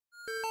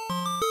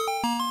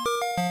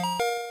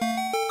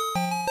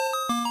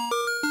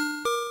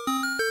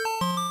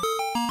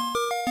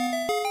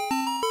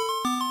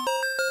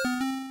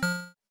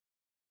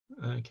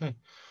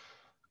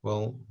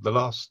The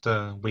last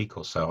week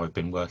or so, I've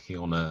been working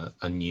on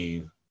a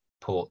new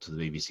port to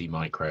the BBC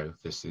Micro.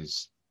 This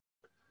is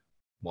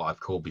what I've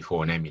called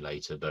before an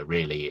emulator, but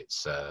really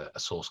it's a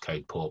source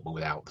code port, but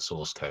without the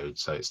source code.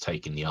 So it's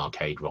taking the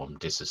arcade ROM,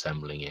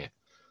 disassembling it,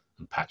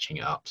 and patching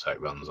it up so it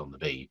runs on the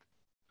Beeb.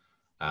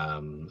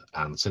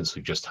 And since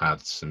we've just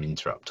had some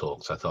interrupt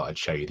talks, I thought I'd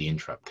show you the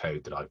interrupt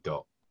code that I've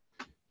got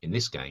in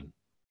this game.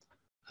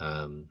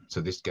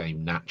 So this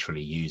game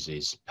naturally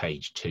uses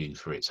page 2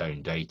 for its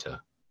own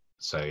data.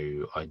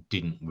 So I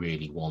didn't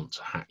really want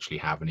to actually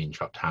have an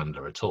interrupt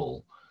handler at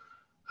all.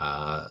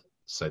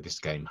 So this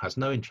game has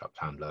no interrupt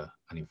handler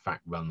and in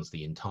fact runs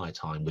the entire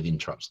time with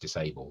interrupts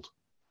disabled.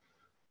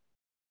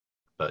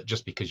 But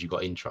just because you've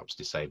got interrupts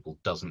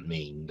disabled doesn't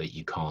mean that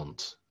you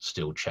can't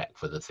still check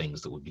for the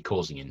things that would be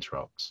causing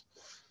interrupts.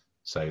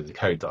 So the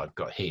code that I've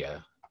got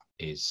here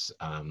is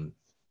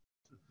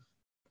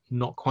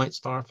not quite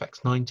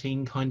StarFX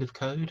 19 kind of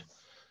code.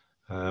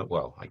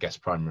 Well, I guess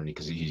primarily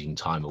because it's using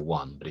timer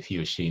 1, but if you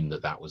assume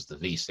that that was the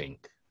VSync,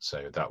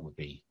 so that would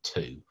be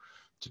 2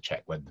 to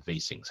check whether the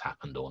VSyncs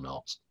happened or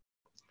not.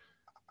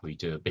 We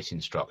do a bit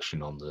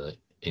instruction on the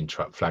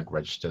interrupt flag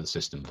register, the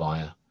system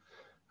via,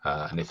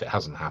 and if it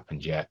hasn't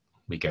happened yet,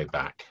 we go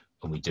back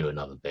and we do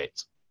another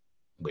bit,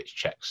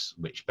 which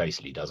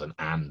basically does an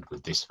AND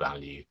with this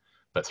value,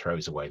 but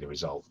throws away the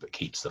result, but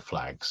keeps the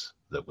flags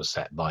that were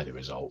set by the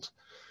result.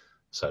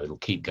 So it'll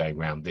keep going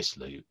around this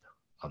loop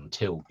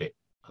until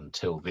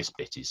this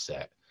bit is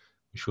set,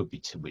 which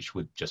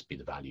would just be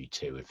the value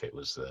 2 if it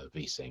was the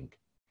VSync.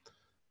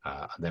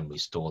 And then we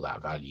store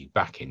that value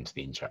back into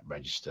the interrupt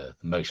register.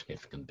 The most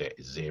significant bit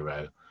is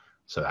 0,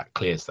 so that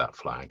clears that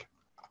flag.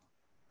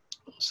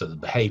 So the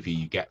behavior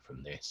you get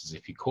from this is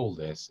if you call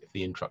this, if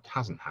the interrupt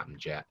hasn't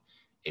happened yet,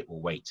 it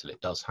will wait till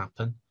it does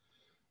happen.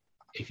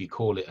 If you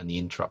call it and the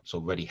interrupt's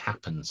already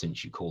happened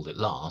since you called it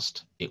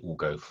last, it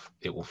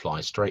will fly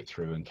straight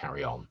through and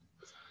carry on.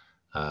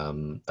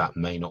 That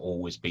may not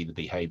always be the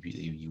behavior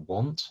that you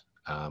want,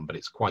 but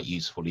it's quite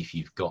useful if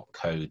you've got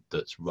code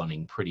that's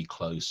running pretty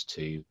close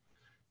to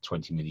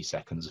 20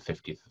 milliseconds, a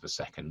 50th of a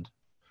second,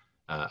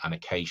 and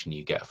occasionally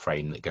you get a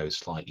frame that goes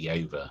slightly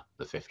over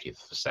the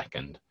 50th of a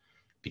second,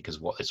 because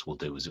what this will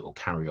do is it will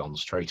carry on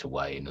straight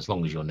away, and as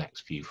long as your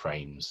next few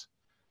frames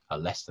are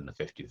less than the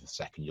 50th of a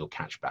second, you'll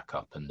catch back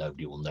up and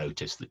nobody will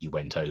notice that you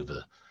went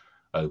over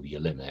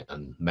your limit,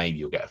 and maybe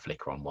you'll get a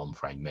flicker on one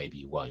frame, maybe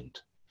you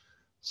won't.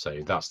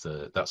 So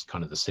that's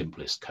kind of the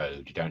simplest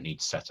code. You don't need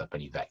to set up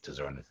any vectors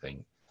or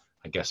anything.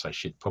 I guess I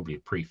should probably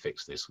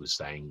prefix this with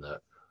saying that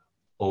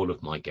all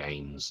of my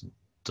games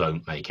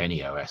don't make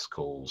any OS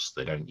calls.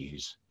 They don't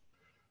use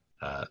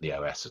the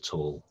OS at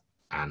all,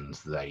 and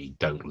they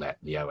don't let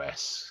the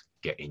OS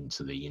get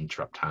into the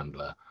interrupt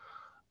handler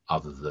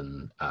other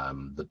than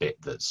the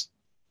bit that's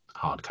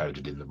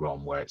hard-coded in the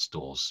ROM where it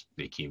stores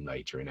the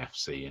accumulator in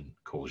FC and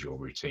calls your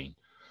routine.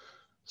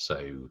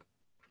 So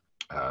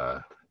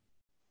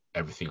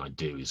everything I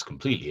do is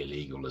completely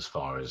illegal as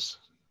far as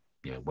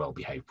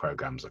well-behaved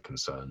programs are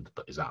concerned,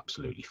 but is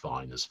absolutely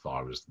fine as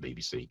far as the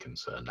BBC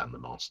concerned and the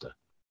master.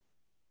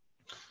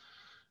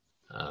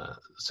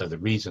 So the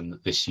reason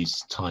that this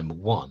uses timer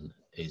 1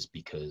 is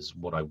because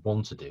what I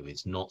want to do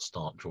is not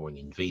start drawing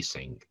in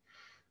VSync,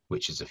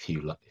 which is a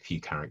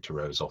few character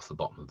rows off the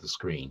bottom of the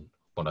screen.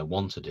 What I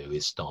want to do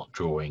is start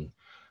drawing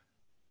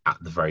at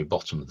the very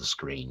bottom of the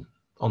screen,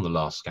 on the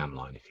last scan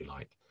line, if you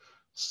like,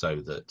 so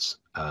that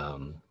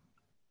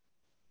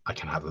I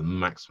can have a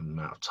maximum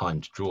amount of time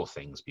to draw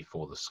things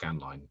before the scan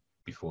line,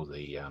 before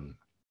the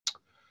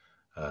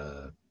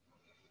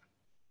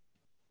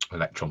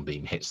electron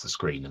beam hits the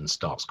screen and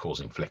starts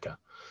causing flicker.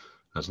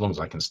 As long as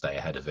I can stay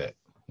ahead of it,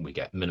 we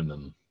get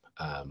minimum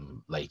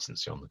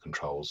latency on the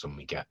controls and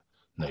we get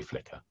no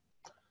flicker.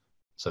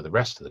 So the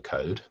rest of the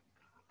code,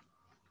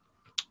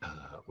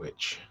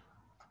 which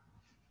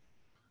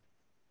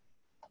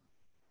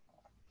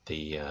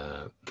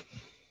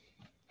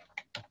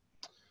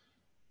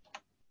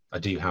I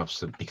do have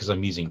some, because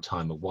I'm using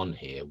timer 1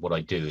 here, what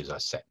I do is I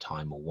set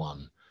timer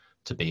 1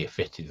 to be a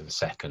 50th of a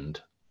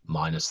second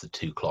minus the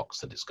 2 clocks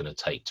that it's going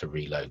to take to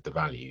reload the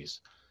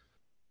values.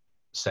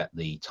 Set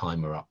the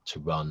timer up to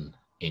run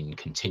in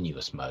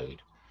continuous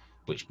mode,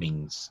 which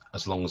means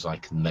as long as I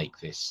can make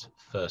this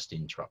first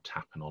interrupt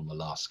happen on the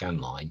last scan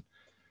line,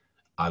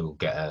 I will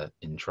get an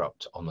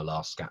interrupt on the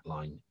last scan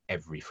line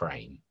every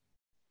frame.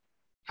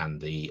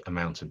 And the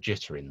amount of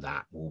jitter in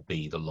that will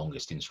be the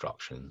longest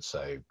instruction.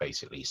 So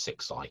basically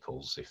 6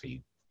 cycles if you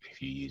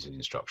use an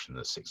instruction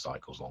that's 6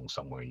 cycles long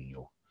somewhere in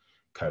your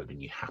code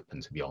and you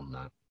happen to be on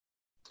that.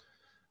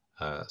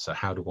 So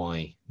how do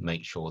I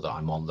make sure that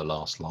I'm on the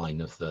last line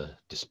of the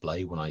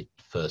display when I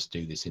first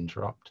do this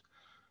interrupt?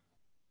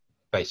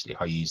 Basically,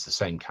 I use the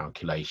same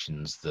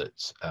calculations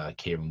that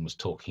Kieran was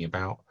talking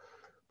about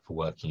for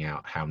working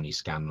out how many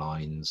scan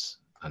lines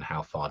and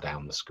how far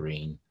down the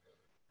screen.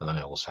 And then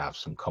I also have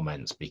some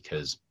comments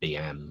because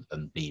BM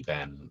and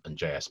BBEM and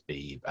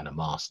JSB and a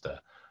master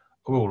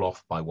are all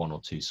off by 1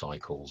 or 2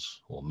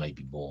 cycles or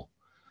maybe more.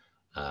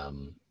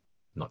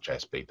 not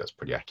JSB, that's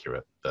pretty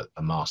accurate, but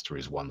a master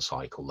is 1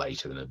 cycle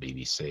later than a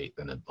BBC,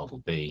 than a model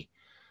B.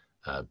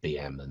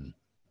 BM and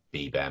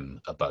BBEM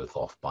are both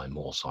off by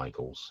more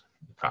cycles.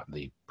 In fact,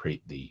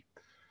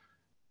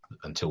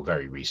 until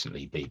very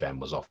recently, BBEM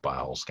was off by a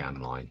whole scan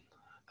line.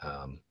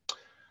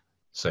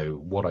 So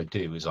what I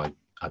do is I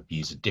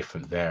use a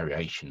different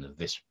variation of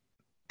this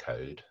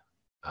code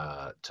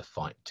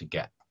to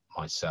get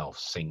myself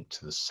synced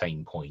to the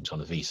same point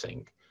on a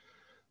VSync.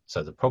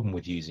 So the problem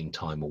with using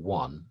timer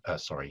 1,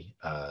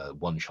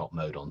 one-shot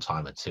mode on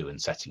timer 2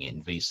 and setting it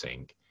in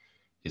VSync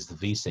is the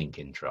VSync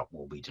interrupt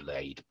will be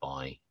delayed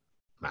by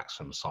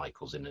maximum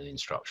cycles in an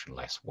instruction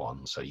less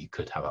 1. So you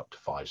could have up to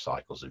 5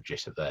 cycles of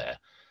jitter there.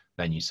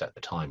 Then you set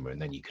the timer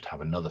and then you could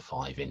have another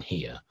 5 in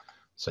here.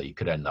 So you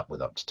could end up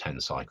with up to 10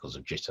 cycles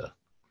of jitter.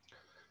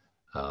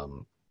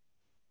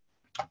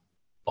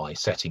 By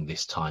setting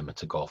this timer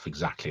to go off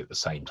exactly at the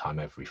same time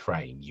every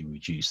frame, you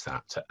reduce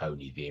that to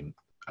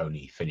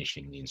only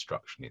finishing the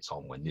instruction it's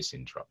on when this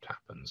interrupt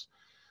happens,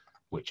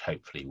 which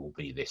hopefully will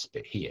be this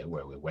bit here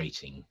where we're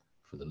waiting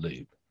for the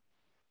loop.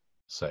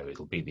 So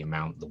it'll be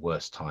the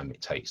worst time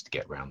it takes to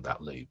get around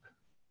that loop.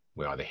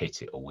 We either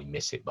hit it or we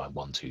miss it by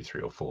 1, 2,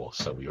 3, or 4.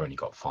 So we've only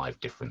got 5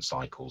 different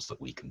cycles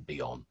that we can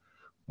be on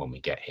when we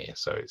get here.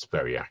 So it's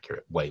very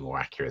accurate, way more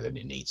accurate than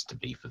it needs to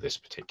be for this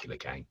particular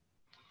game.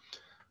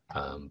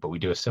 But we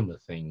do a similar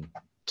thing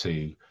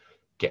to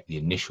get the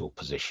initial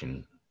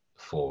position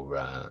for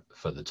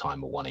the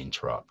timer 1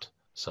 interrupt.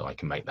 So I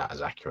can make that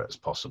as accurate as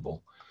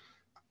possible.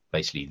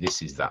 Basically,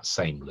 this is that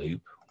same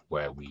loop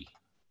where we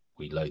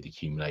load the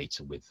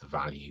accumulator with the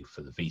value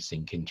for the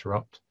VSync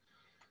interrupt.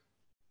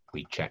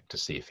 We check to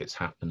see if it's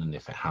happened, and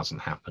if it hasn't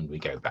happened, we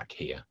go back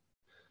here.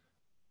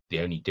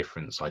 The only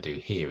difference I do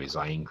here is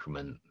I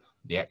increment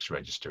the X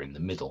register in the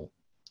middle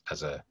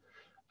as a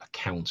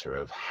counter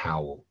of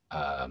how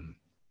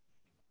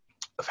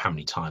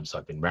many times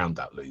I've been round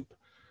that loop.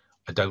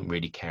 I don't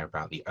really care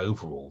about the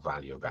overall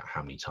value about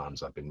how many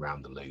times I've been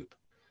round the loop,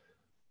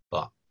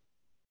 but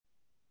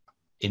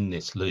in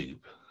this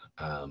loop,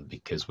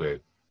 because we're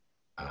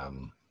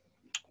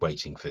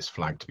waiting for this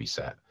flag to be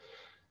set,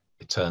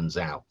 it turns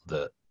out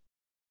that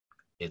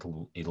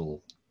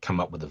it'll come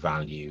up with a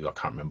value. I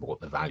can't remember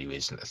what the value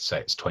is. Let's say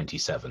it's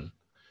 27.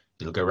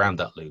 It'll go around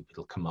that loop.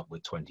 It'll come up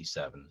with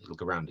 27. It'll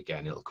go around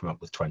again. It'll come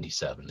up with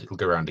 27. It'll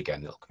go around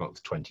again. It'll come up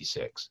with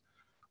 26.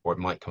 Or it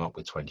might come up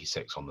with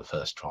 26 on the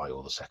first try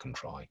or the second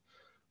try.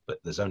 But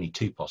there's only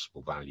 2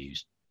 possible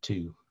values,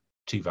 two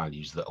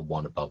values that are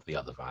one above the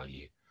other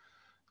value.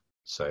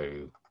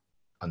 So,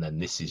 and then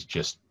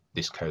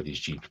this code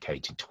is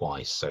duplicated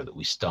twice so that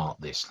we start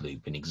this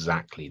loop in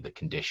exactly the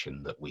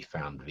condition that we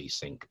found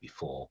VSync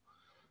before.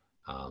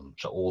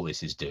 So all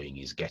this is doing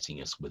is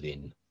getting us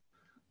within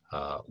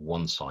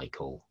 1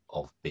 cycle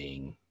of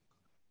being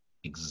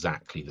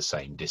exactly the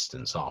same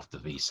distance after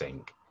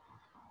VSync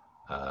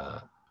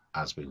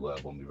as we were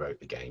when we wrote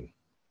the game.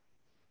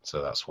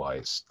 So that's why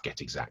it's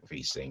get exact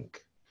VSync.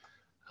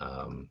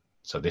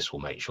 So this will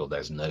make sure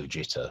there's no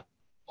jitter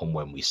on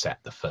when we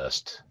set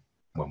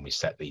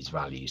these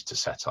values to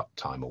set up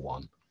timer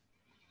 1.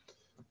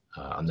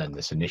 And then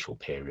this initial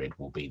period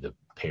will be the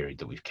period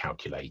that we've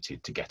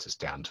calculated to get us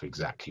down to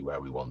exactly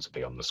where we want to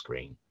be on the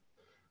screen.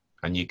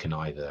 And you can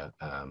either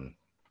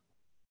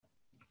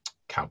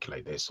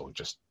calculate this or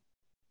just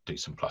do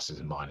some pluses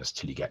and minuses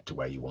till you get to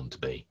where you want to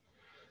be.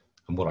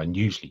 And what I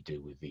usually do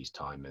with these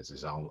timers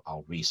is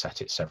I'll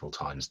reset it several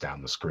times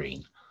down the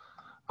screen.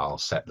 I'll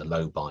set the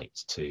low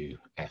bytes to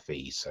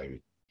FE, so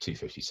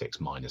 256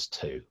 minus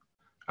 2.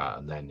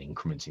 And then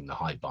incrementing the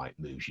high byte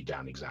moves you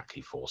down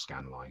exactly 4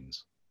 scan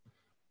lines.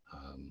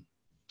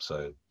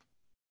 So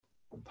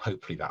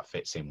hopefully that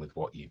fits in with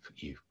what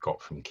you've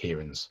got from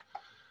Kieran's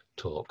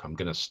talk. I'm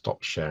going to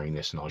stop sharing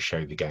this and I'll show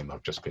you the game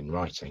I've just been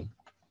writing.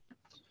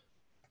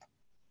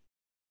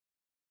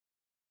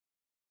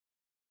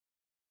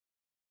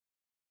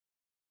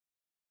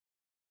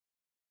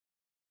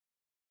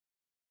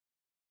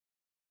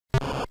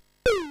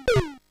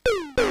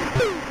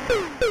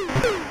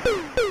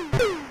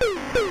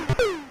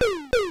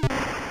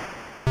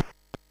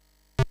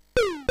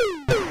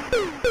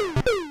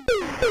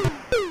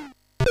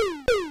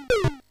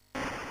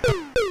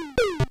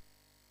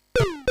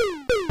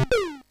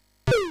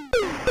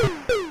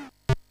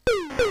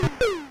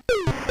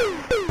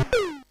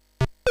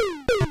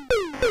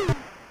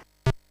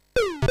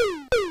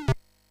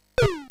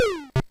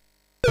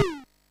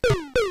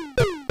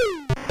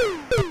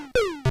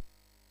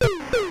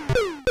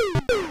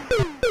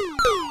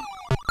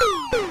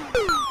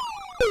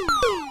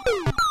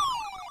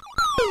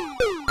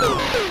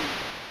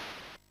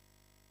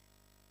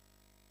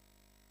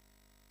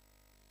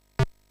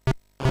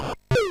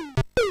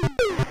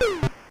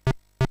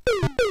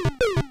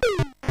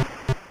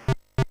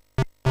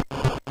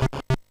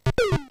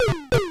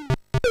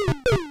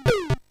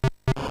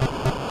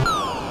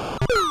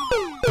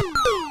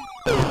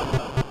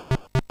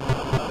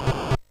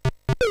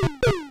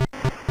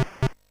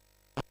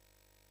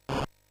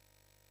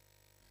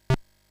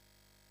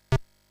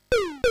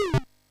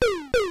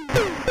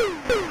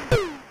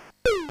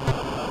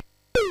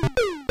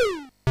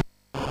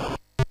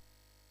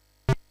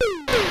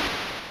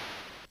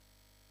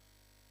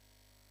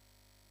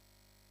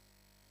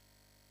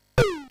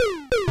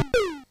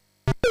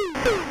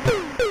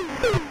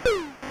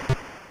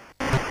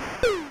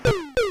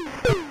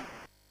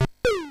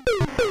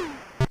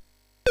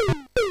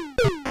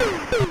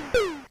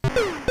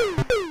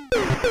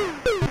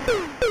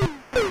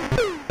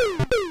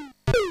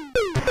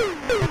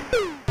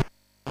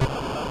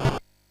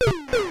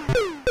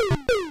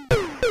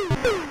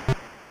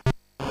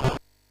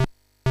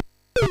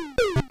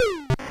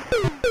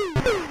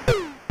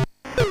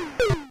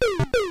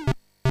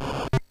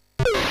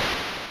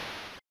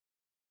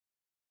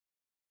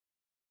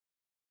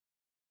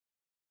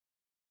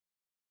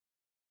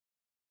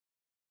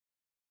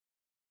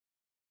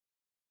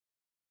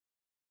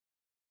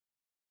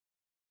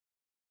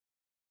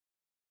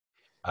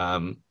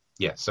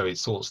 Yeah, so it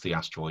sorts the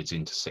asteroids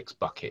into 6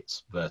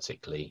 buckets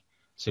vertically.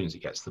 As soon as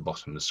it gets to the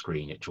bottom of the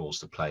screen, it draws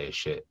the player's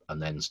ship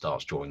and then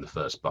starts drawing the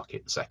first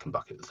bucket, the second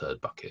bucket, the third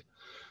bucket.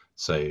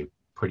 So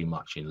pretty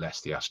much,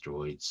 unless the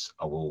asteroids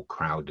are all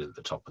crowded at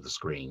the top of the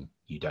screen,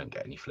 you don't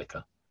get any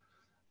flicker.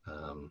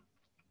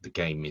 The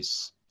game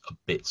is a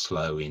bit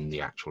slow in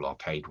the actual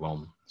arcade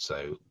one.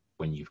 So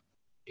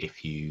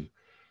if you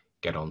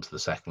get onto the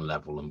second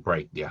level and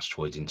break the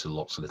asteroids into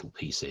lots of little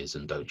pieces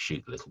and don't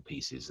shoot the little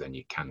pieces, then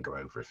you can go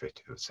over a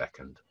 50th of a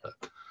second. But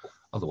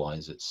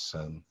otherwise, it's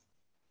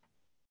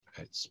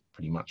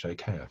pretty much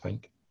okay, I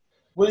think.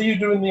 Were you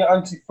doing the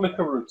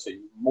anti-flicker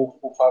routine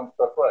multiple times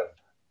per frame?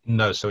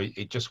 No, so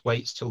it just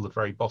waits till the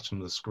very bottom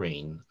of the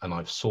screen, and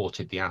I've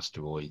sorted the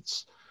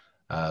asteroids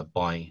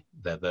by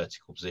their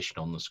vertical position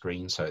on the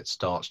screen. So it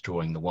starts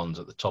drawing the ones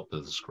at the top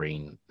of the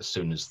screen as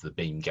soon as the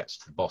beam gets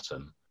to the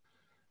bottom,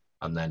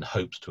 and then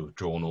hopes to have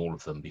drawn all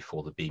of them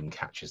before the beam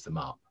catches them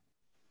up.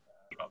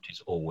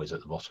 It's always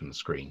at the bottom of the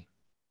screen.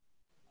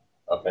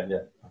 Okay,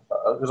 yeah.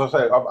 As I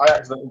say, I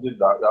accidentally did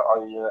that.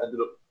 I ended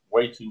up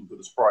waiting for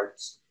the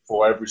sprites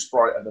for every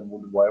sprite and then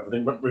wondered why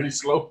everything went really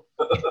slow.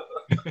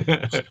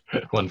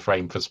 1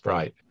 frame per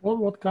sprite.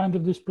 What kind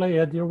of display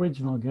had the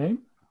original game?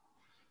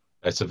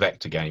 It's a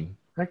vector game.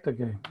 Vector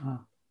game. Ah.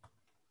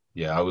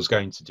 Yeah, I was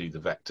going to do the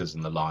vectors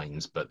and the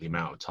lines, but the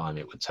amount of time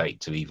it would take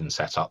to even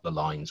set up the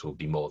lines would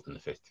be more than the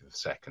 50th of a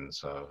second,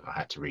 so I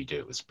had to redo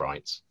it with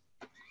sprites.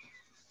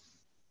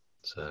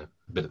 It's a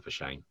bit of a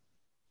shame.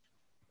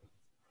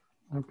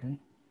 Okay.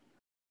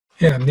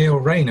 Yeah, Neil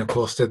Rain, of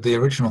course, did the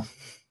original.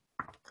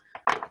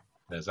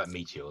 There's that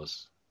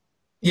Meteors.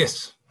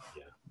 Yes.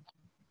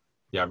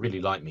 Yeah, I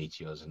really like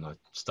Meteors, and I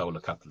stole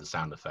a couple of the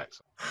sound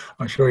effects.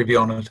 I'm sure he'd be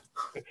honoured.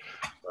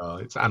 Well,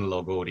 it's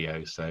analog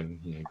audio, so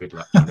good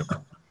luck trying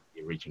to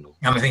the original.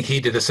 And I think he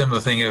did a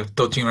similar thing of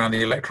dodging around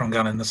the electron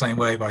gun in the same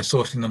way by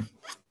sorting them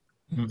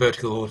in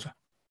vertical order.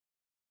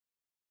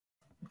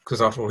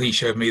 Because after all, he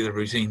showed me the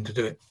routine to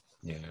do it.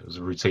 Yeah, it was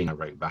a routine I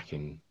wrote back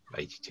in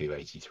 82,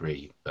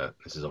 83, but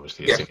this is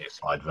obviously a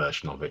simplified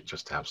version of it,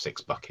 just to have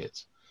 6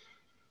 buckets.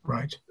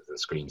 Right. The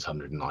screen's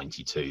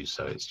 192,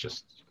 so it's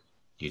just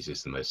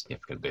uses the most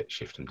significant bit,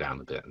 shift them down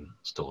a bit and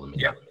store them in.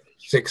 Yeah,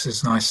 6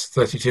 is nice,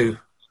 32.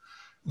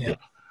 Yeah.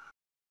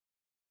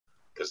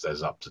 Because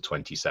there's up to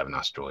 27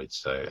 asteroids,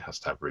 so it has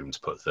to have room to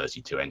put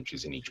 32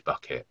 entries in each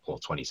bucket or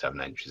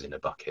 27 entries in a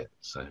bucket.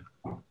 So,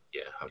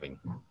 yeah,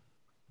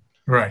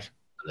 Right.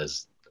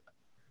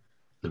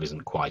 There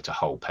isn't quite a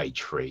whole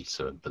page free,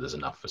 but there's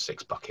enough for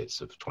 6 buckets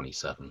of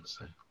 27,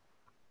 so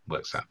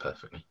works out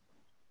perfectly.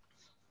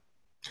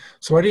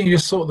 So why didn't you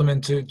just sort them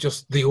into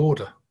just the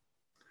order?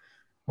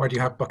 Why do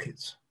you have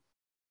buckets?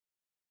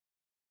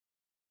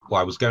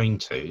 Well, I was going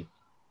to.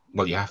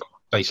 Well,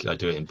 basically I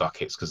do it in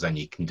buckets because then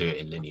you can do it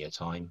in linear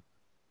time.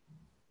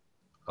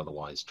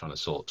 Otherwise, trying to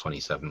sort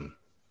 27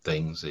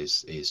 things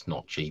is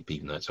not cheap,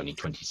 even though it's only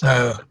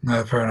 27.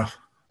 No, fair enough.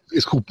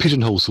 It's called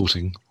pigeonhole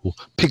sorting, or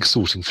pig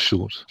sorting for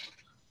short.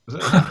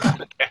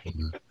 Okay.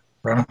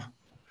 Fair enough.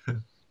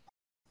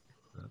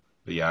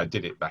 But yeah, I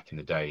did it back in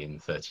the day in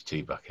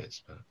 32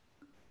 buckets. But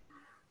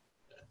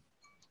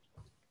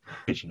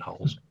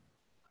pigeonholes.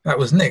 That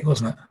was Nick,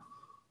 wasn't it?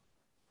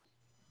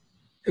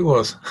 It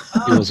was.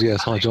 It was,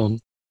 yes. Hi, John.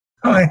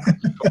 Hi.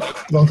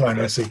 Long time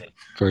no see.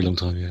 Very long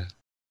time, yeah.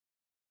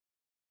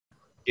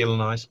 Gil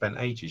and I spent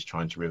ages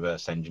trying to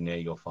reverse engineer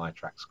your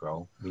Firetrack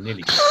scroll. We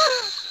nearly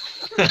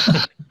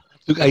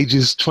Took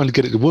ages trying to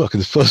get it to work in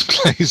the first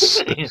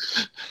place.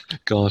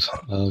 God,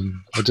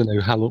 I don't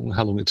know how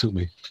long it took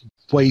me.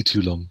 Way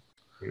too long.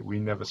 We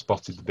never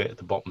spotted the bit at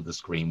the bottom of the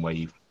screen where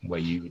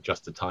you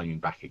adjust the timing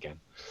back again.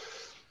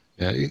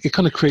 Yeah, it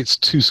kind of creates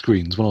 2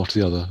 screens, one after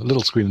the other, a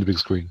little screen and a big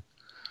screen.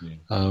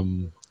 Yeah.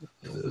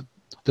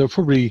 There are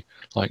probably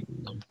like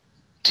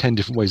 10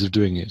 different ways of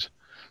doing it,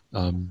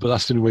 but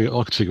that's the only way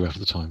I could figure out at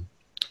the time.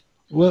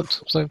 It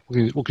worked, so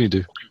what can you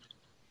do?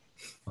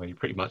 Well, you're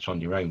pretty much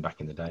on your own back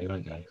in the day,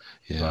 weren't you?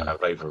 Yeah.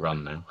 I've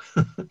overrun now.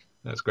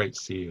 That's great to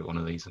see you at one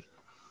of these.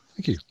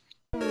 Thank you.